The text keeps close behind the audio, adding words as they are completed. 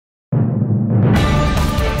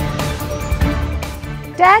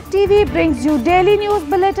Tag TV brings you daily news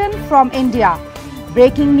bulletin from India.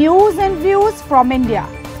 Breaking news and views from India.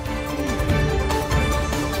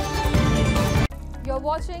 You're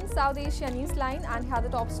watching South Asia Newsline and here are the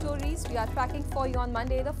top stories we are tracking for you on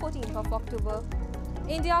Monday, the 14th of October.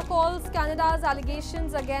 India calls Canada's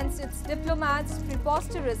allegations against its diplomats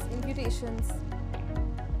preposterous imputations.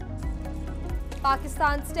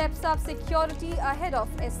 Pakistan steps up security ahead of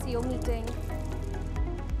SCO meeting.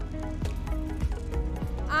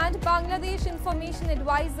 And Bangladesh Information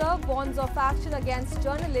Advisor warns of action against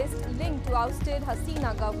journalists linked to ousted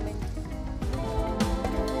Hasina government.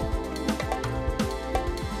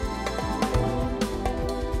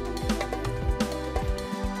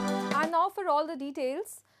 And now for all the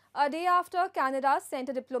details. A day after Canada sent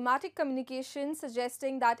a diplomatic communication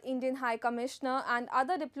suggesting that Indian High Commissioner and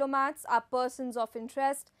other diplomats are persons of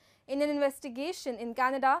interest in an investigation in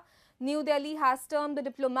Canada, New Delhi has termed the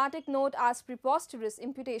diplomatic note as preposterous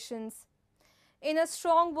imputations. In a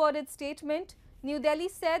strong-worded statement, New Delhi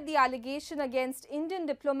said the allegation against Indian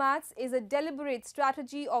diplomats is a deliberate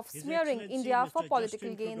strategy of smearing India for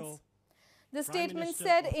political gains. The statement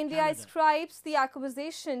said India ascribes the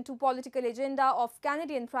accusation to political agenda of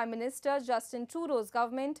Canadian Prime Minister Justin Trudeau's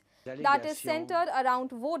government that is centered around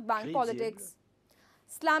vote bank politics.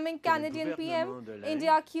 Slamming Canadian PM,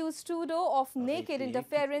 India accused Trudeau of naked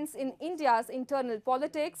interference in India's internal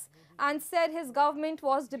politics and said his government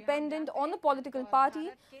was dependent on a political party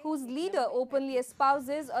whose leader openly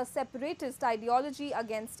espouses a separatist ideology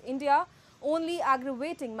against India, only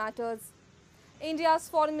aggravating matters. India's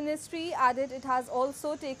Foreign Ministry added it has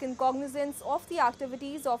also taken cognizance of the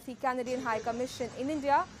activities of the Canadian High Commission in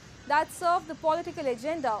India that serve the political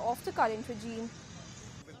agenda of the current regime.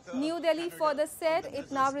 New Delhi further said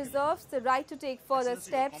it now reserves the right to take further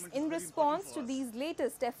steps in response to these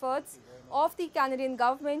latest efforts of the Canadian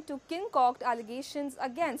government to concoct allegations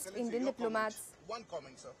against Indian diplomats.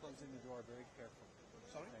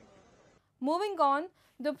 Moving on,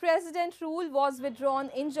 the President rule was withdrawn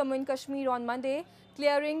in Jammu and Kashmir on Monday,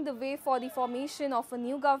 clearing the way for the formation of a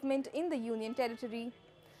new government in the Union Territory.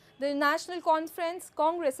 The National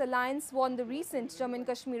Congress Alliance won the recent Jammu and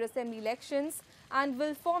Kashmir Assembly elections and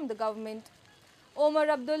will form the government. Omar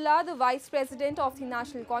Abdullah, the Vice President of the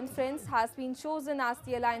National Conference, has been chosen as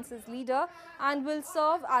the alliance's leader and will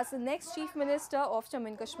serve as the next Chief Minister of Jammu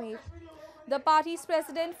and Kashmir. The party's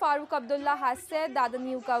President Farooq Abdullah has said that the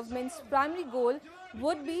new government's primary goal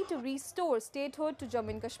would be to restore statehood to Jammu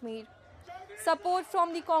and Kashmir. Support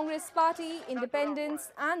from the Congress Party,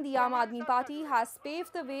 Independents and the Aam Aadmi Party has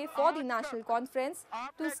paved the way for the National Conference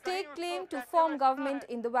to stake claim to form government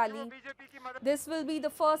in the valley. This will be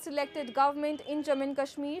the first elected government in Jammu and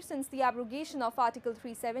Kashmir since the abrogation of Article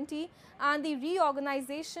 370 and the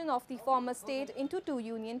reorganization of the former state into two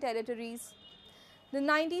union territories. The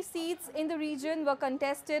 90 seats in the region were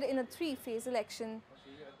contested in a three-phase election.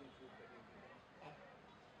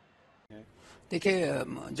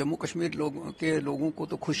 देखिए जम्मू कश्मीर के लोगों को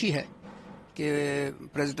तो खुशी है कि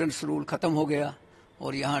presidents rule ख़त्म हो गया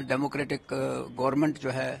और यहाँ डेमोक्रेटिक गवर्नमेंट जो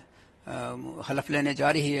है हलफ लेने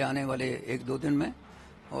जा रही है आने वाले एक दो दिन में।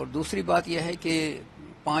 और दूसरी बात यह है कि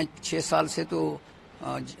 5-6 साल से तो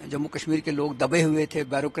जम्मू कश्मीर के लोग दबे हुए थे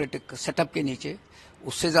ब्यूरोक्रेटिक सेटअप के नीचे,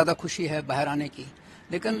 उससे ज़्यादा खुशी है बाहर आने की।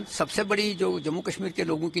 लेकिन सबसे बड़ी जो जम्मू कश्मीर के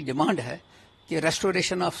लोगों की डिमांड है कि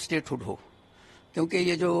रेस्टोरेशन ऑफ स्टेटहुड हो, क्योंकि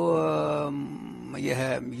ये जो ये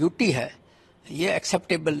है यूटी है ये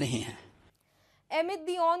एक्सेप्टेबल नहीं है। Amid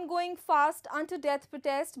the ongoing fast unto death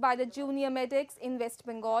protest by the junior medics in West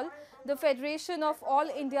Bengal, the Federation of All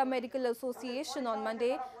India Medical Association on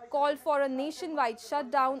Monday called for a nationwide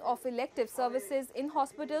shutdown of elective services in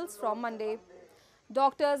hospitals from Monday.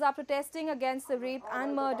 Doctors are protesting against the rape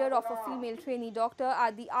and murder of a female trainee doctor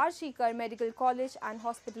at the Arshikar Medical College and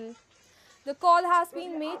Hospital. The call has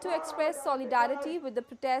been made to express solidarity with the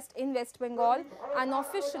protest in West Bengal, an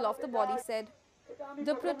official of the body said.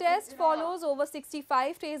 The protest follows over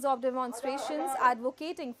 65 days of demonstrations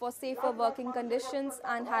advocating for safer working conditions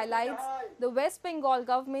and highlights the West Bengal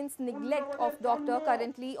government's neglect of doctors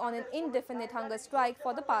currently on an indefinite hunger strike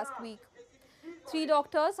for the past week. 3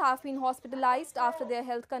 doctors have been hospitalized after their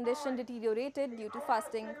health condition deteriorated due to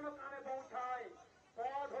fasting.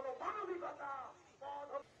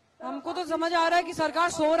 हमको तो समझ आ रहा है कि सरकार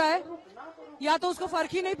सो रहा है या तो उसको फर्क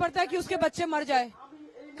ही नहीं पड़ता है कि उसके बच्चे मर जाए।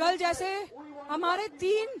 कल जैसे हमारे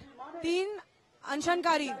तीन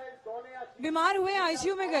अनशनकारी बीमार हुए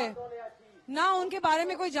आईसीयू में गए, ना उनके बारे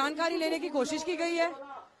में कोई जानकारी लेने की कोशिश की गई है,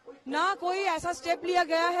 ना कोई ऐसा स्टेप लिया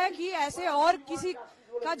गया है कि ऐसे और किसी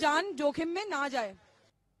का जान जोखिम में ना जाए।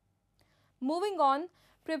 Moving on,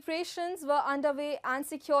 Preparations were underway and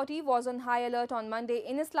security was on high alert on Monday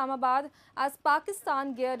in Islamabad as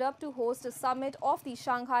Pakistan geared up to host a summit of the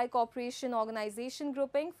Shanghai Cooperation Organization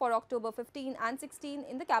grouping for October 15 and 16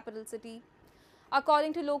 in the capital city.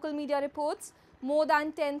 According to local media reports, more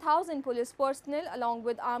than 10,000 police personnel along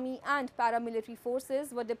with army and paramilitary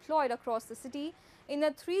forces were deployed across the city in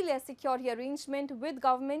a three-layer security arrangement, with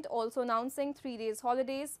government also announcing 3 days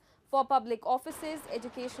holidays for public offices,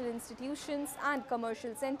 educational institutions and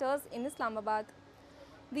commercial centers in Islamabad.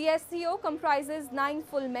 The SCO comprises 9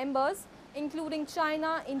 full members, including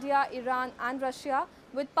China, India, Iran and Russia,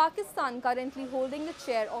 with Pakistan currently holding the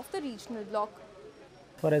chair of the regional bloc.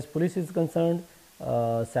 As far as police is concerned,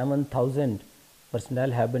 7,000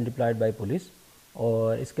 personnel have been deployed by police,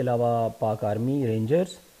 और इसके अलावा पाक army,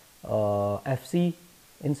 rangers, FC,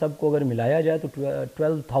 इन सब को अगर मिलाया जाए तो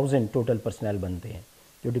 12,000 टोटल पर्सनल बनते हैं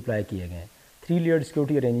जो डिप्लॉय किए गए हैं. 3 लेयर्ड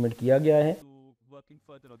सिक्योरिटी अरेंजमेंट किया गया है.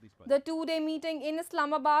 The two-day meeting in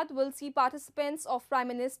Islamabad will see participants of Prime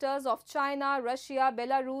Ministers of China, Russia,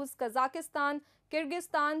 Belarus, Kazakhstan,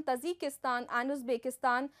 Kyrgyzstan, Tajikistan and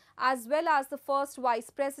Uzbekistan, as well as the first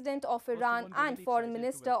Vice President of Iran and Foreign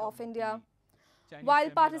Minister of India.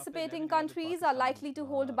 While participating countries are likely to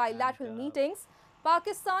hold bilateral meetings,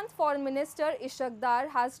 Pakistan's Foreign Minister Ishaq Dar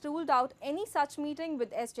has ruled out any such meeting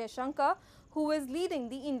with S. Jaishankar, who is leading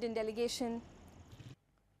the Indian delegation.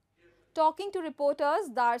 Talking to reporters,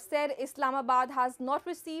 Dar said Islamabad has not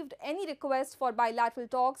received any request for bilateral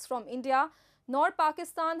talks from India, nor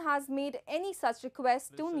Pakistan has made any such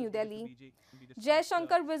request to New Delhi.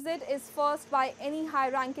 Jaishankar visit is first by any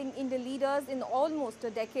high-ranking Indian leaders in almost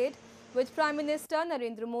a decade, with Prime Minister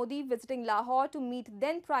Narendra Modi visiting Lahore to meet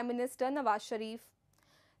then Prime Minister Nawaz Sharif.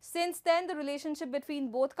 Since then, the relationship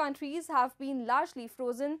between both countries have been largely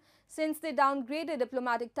frozen since they downgraded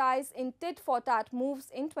diplomatic ties in tit-for-tat moves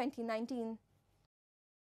in 2019.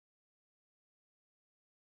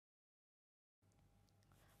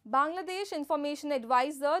 Bangladesh Information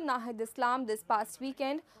Advisor Nahid Islam this past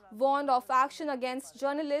weekend warned of action against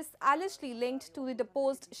journalists allegedly linked to the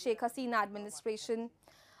deposed Sheikh Hasina administration.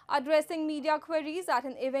 Addressing media queries at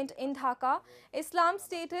an event in Dhaka, Islam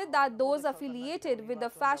stated that those affiliated with the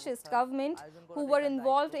fascist government who were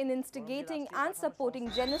involved in instigating and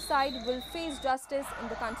supporting genocide will face justice in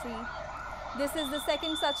the country. This is the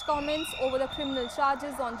second such comments over the criminal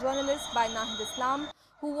charges on journalists by Nahid Islam,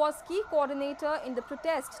 who was key coordinator in the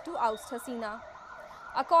protest to oust Hasina.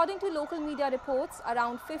 According to local media reports,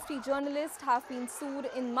 around 50 journalists have been sued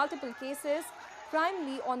in multiple cases,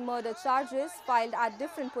 primarily on murder charges filed at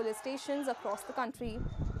different police stations across the country.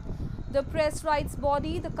 The press rights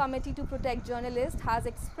body, the Committee to Protect Journalists, has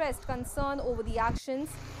expressed concern over the actions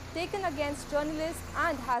taken against journalists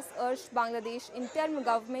and has urged Bangladesh interim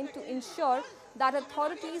government to ensure that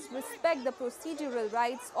authorities respect the procedural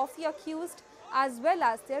rights of the accused as well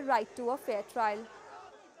as their right to a fair trial.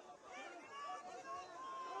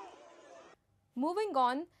 Moving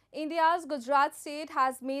on, India's Gujarat state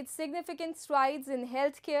has made significant strides in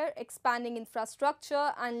healthcare, expanding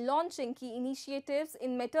infrastructure and launching key initiatives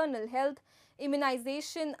in maternal health,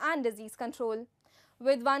 immunization and disease control.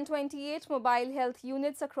 With 128 mobile health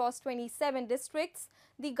units across 27 districts,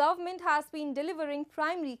 the government has been delivering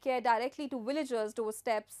primary care directly to villagers'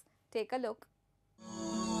 doorsteps. Take a look.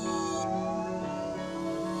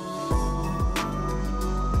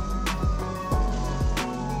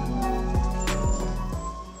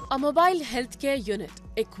 A mobile healthcare unit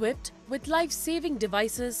equipped with life-saving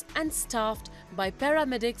devices and staffed by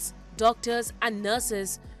paramedics, doctors and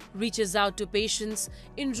nurses reaches out to patients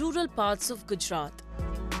in rural parts of Gujarat.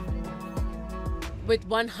 With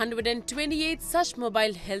 128 such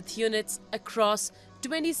mobile health units across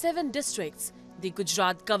 27 districts, the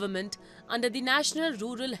Gujarat government, under the National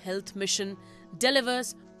Rural Health Mission,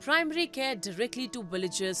 delivers primary care directly to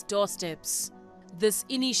villagers' doorsteps. This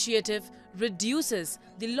initiative reduces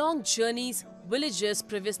the long journeys villagers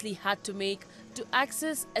previously had to make to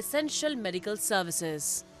access essential medical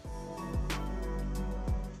services.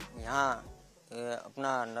 यहाँ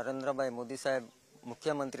अपना नरेंद्र भाई मोदी साहब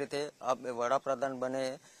मुख्यमंत्री थे, अब वड़ा प्रधान बने,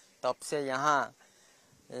 तब से यहाँ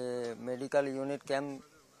मेडिकल यूनिट कैंप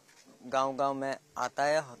गांव-गांव में आता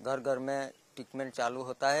है, घर-घर में ट्रीटमेंट चालू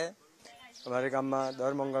होता है. हमारे गांव में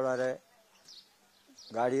दर मंगलवारे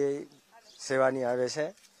गाड़ी સેવાની આવે છે.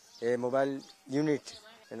 એ મોબાઈલ યુનિટ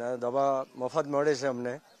એના દવા મફત મળે છે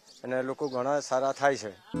અમને અને લોકો ઘણા સારા થાય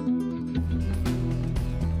છે.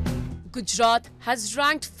 Gujarat has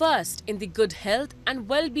ranked first in the good health and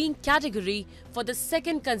well-being category for the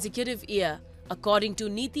second consecutive year, according to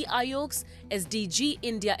Niti Ayog's SDG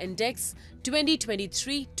India Index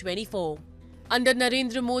 2023-24. Under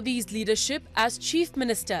Narendra Modi's leadership as Chief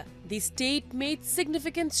Minister, the state made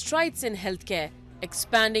significant strides in healthcare,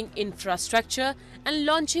 expanding infrastructure and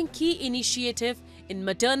launching key initiatives in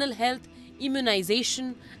maternal health,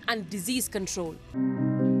 immunization and disease control.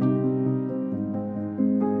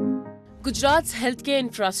 Gujarat's healthcare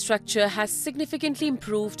infrastructure has significantly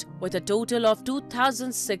improved with a total of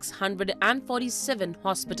 2,647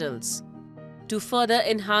 hospitals. To further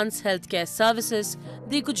enhance healthcare services,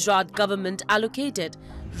 the Gujarat government allocated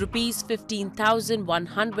Rs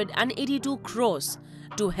 15,182 crores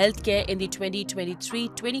to healthcare in the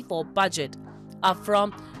 2023-24 budget, up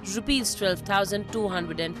from Rs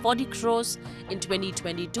 12,240 crores in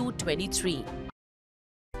 2022-23.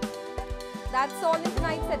 That's all in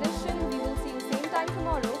tonight's edition. We will see you same time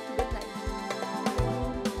tomorrow. Good night.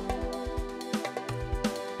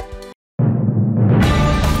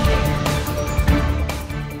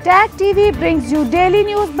 Tag TV brings you daily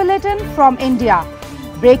news bulletin from India.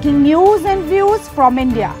 Breaking news and views from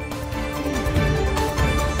India.